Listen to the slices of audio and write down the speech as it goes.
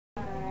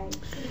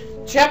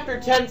Chapter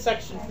 10,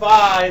 Section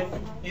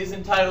 5 is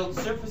entitled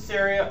Surface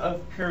Area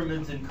of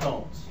Pyramids and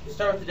Cones. We'll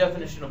start with the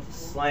definition of the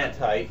slant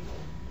height.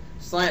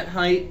 Slant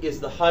height is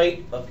the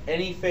height of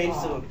any face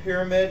of a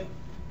pyramid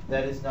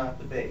that is not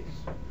the base.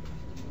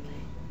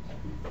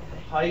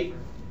 Height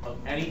of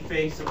any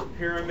face of a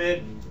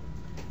pyramid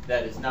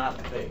that is not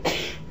the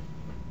base.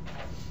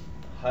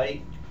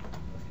 Height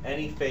of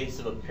any face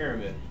of a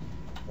pyramid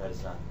that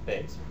is not the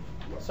base.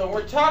 So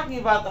we're talking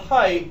about the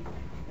height.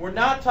 We're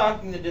not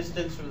talking the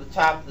distance from the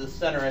top to the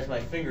center as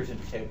my fingers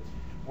indicate.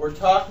 We're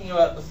talking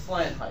about the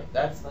slant height.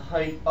 That's the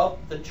height up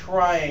the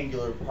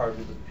triangular part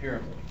of the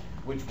pyramid,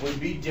 which would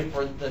be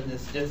different than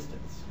this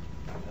distance.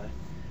 Okay?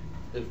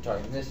 If we're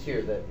talking this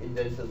here,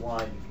 this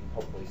line you can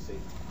hopefully see is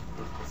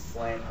the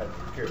slant height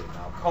of the pyramid.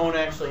 Now, a cone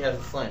actually has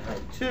a slant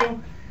height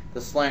too.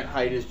 The slant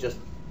height is just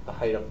the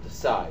height up the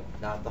side,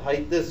 not the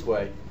height this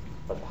way,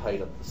 but the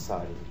height up the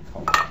side of the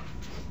cone.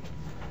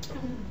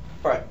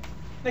 All right.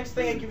 Next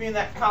thing I give you in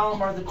that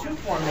column are the two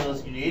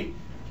formulas you need.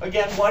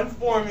 Again, one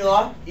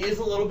formula is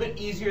a little bit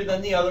easier than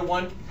the other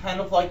one,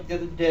 kind of like the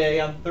other day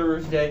on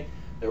Thursday.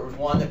 There was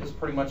one that was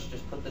pretty much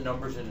just put the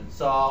numbers in and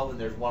solve, and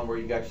there's one where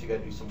you actually got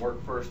to do some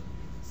work first.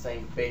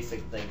 Same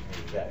basic thing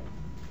here today.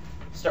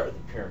 Start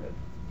with the pyramid.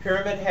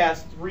 Pyramid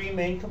has three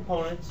main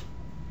components.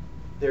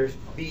 There's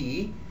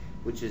B,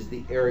 which is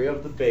the area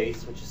of the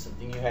base, which is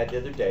something you had the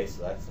other day,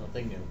 so that's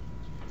nothing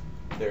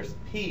new. There's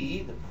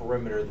P, the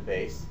perimeter of the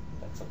base.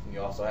 That's something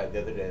you also had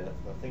the other day.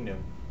 That's nothing new.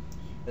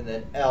 And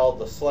then L,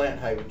 the slant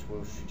height, which we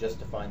should just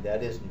define,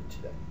 that is new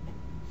today.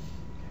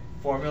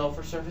 Formula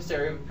for surface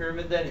area of a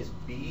pyramid then is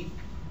B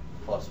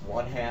plus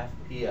 1/2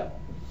 PL.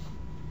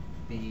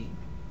 B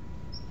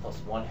plus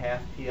 1/2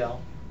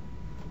 PL,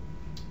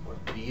 where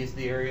B is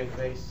the area of the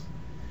base,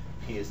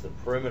 P is the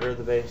perimeter of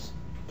the base,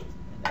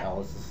 and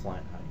L is the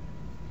slant height.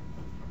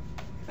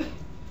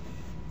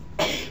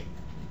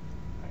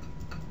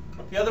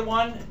 The other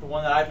one, the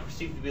one that I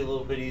perceive to be a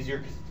little bit easier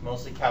because it's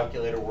mostly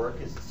calculator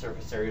work, is the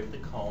surface area of the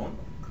cone.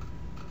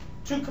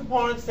 Two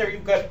components there.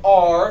 You've got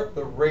R,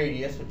 the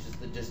radius, which is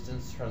the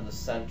distance from the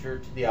center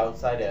to the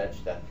outside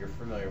edge that you're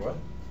familiar with,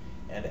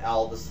 and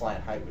L, the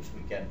slant height, which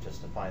we can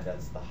just define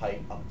that's the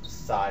height up the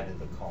side of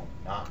the cone,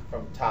 not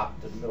from top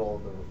to the middle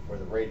of where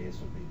the radius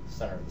would be the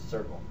center of the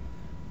circle,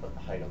 but the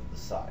height up the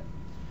side.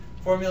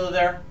 Formula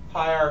there: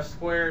 pi r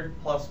squared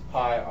plus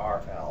pi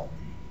rl.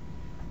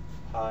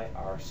 Pi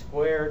r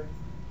squared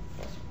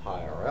plus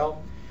pi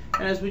rl.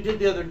 And as we did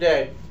the other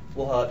day,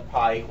 we'll have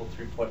pi equal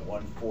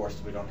 3.14,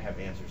 so we don't have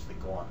answers that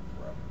go on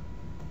forever.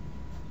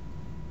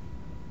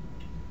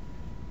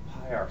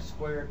 Pi r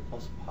squared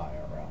plus pi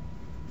rl.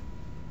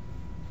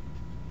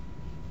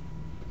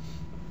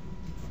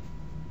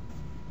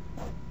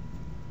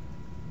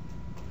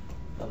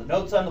 Now the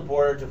notes on the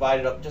board are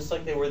divided up just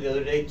like they were the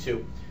other day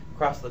too.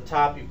 Across the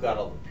top, you've got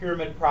all the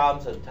pyramid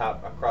problems. At the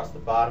top, across the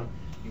bottom,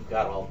 you've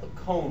got all the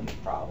cone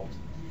problems.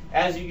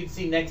 As you can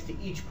see next to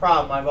each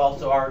problem, I've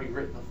also already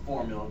written the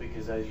formula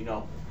because, as you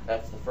know,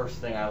 that's the first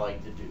thing I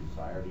like to do.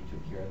 So I already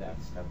took care of that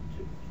step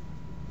 2.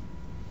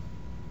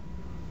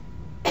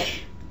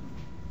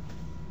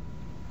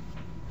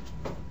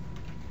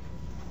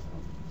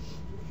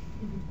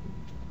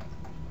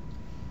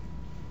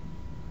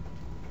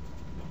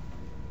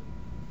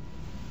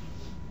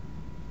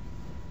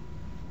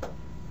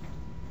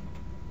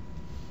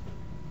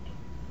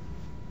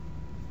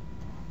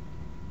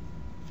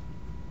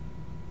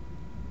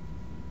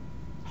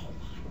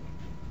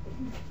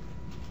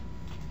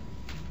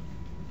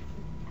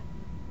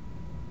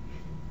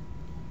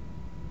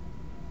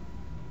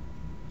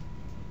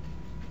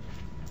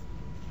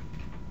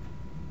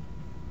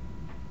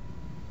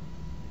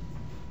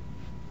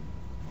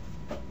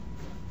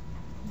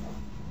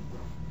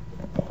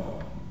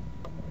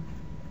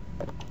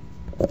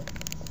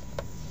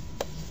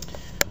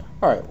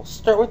 All right, we'll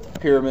start with the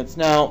pyramids.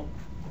 Now,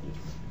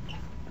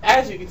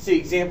 as you can see,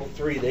 example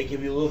 3, they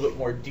give you a little bit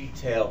more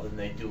detail than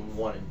they do in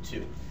 1 and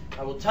 2.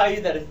 I will tell you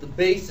that if the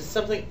base is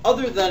something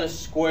other than a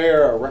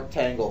square or a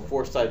rectangle,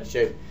 4-sided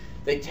shape,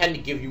 they tend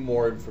to give you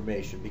more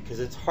information because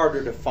it's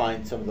harder to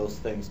find some of those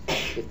things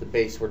if the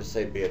base were to,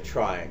 say, be a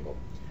triangle.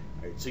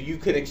 All right, so you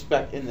can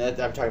expect, in that,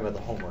 I'm talking about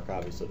the homework,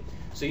 obviously.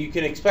 So you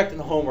can expect in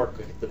the homework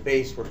if the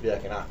base were to be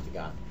like an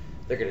octagon,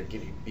 they're going to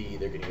give you B,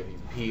 they're going to give you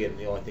P, and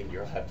the only thing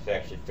you'll have to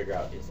actually figure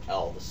out is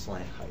L, the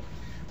slant height,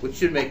 which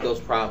should make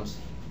those problems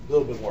a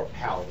little bit more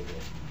palatable.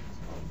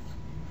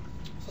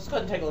 So let's go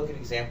ahead and take a look at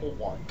example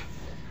 1.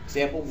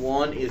 Example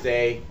 1 is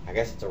I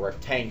guess it's a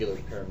rectangular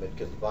pyramid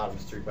because the bottom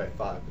is 3 by 5,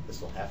 but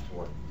this will have to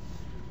work.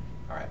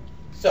 All right,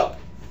 so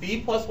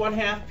B plus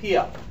 1/2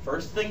 PL.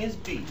 First thing is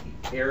B,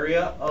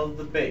 area of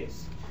the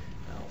base.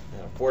 Now,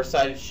 in a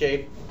 4-sided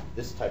shape,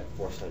 this type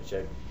of 4-sided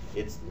shape,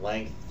 it's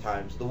length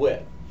times the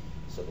width.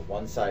 So the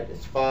one side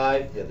is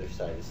 5, the other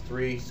side is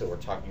 3, so we're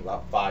talking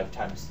about 5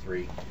 times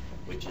 3,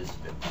 which is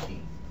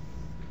 15.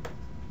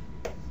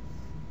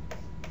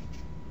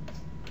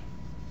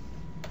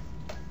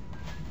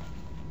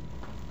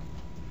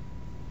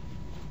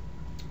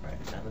 All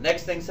right, now the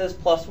next thing says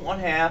plus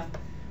 1/2.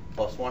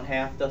 Plus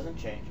 1/2 doesn't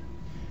change.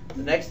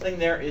 The next thing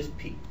there is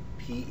P.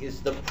 P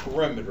is the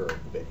perimeter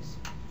of the base.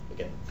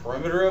 Again, the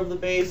perimeter of the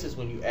base is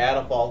when you add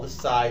up all the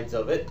sides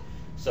of it.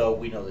 So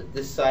we know that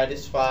this side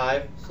is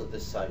 5, so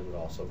this side would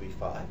also be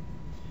 5.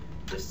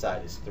 This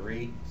side is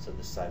 3, so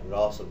this side would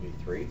also be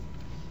 3.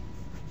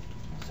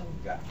 So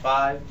we've got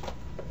 5,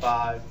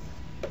 5,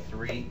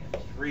 3,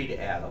 and 3 to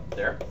add up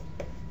there.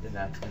 Then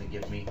that's going to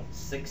give me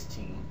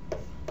 16.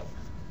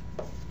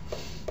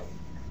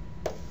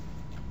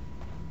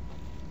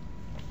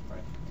 Right.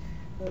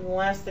 And the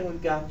last thing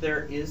we've got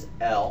there is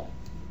L.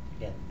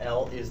 Again,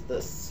 L is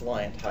the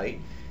slant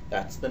height.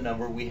 That's the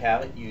number we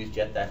haven't used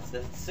yet. That's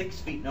the 6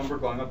 feet number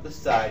going up the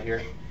side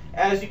here.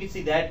 As you can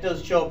see, that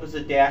does show up as a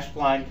dashed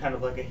line, kind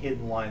of like a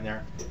hidden line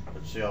there.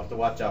 But you'll have to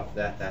watch out for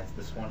that. That's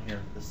this one here,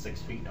 the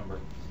 6 feet number.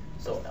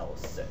 So L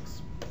is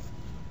 6.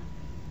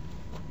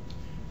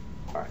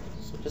 All right,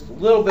 so just a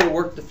little bit of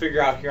work to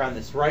figure out here on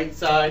this right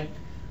side.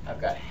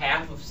 I've got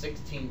half of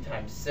 16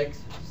 times 6,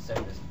 which is the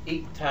same as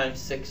 8 times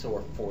 6,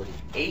 or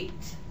 48.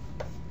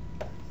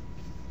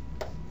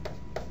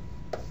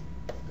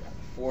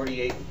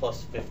 48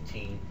 plus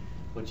 15,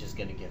 which is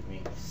going to give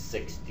me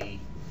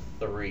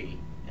 63,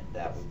 and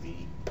that would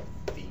be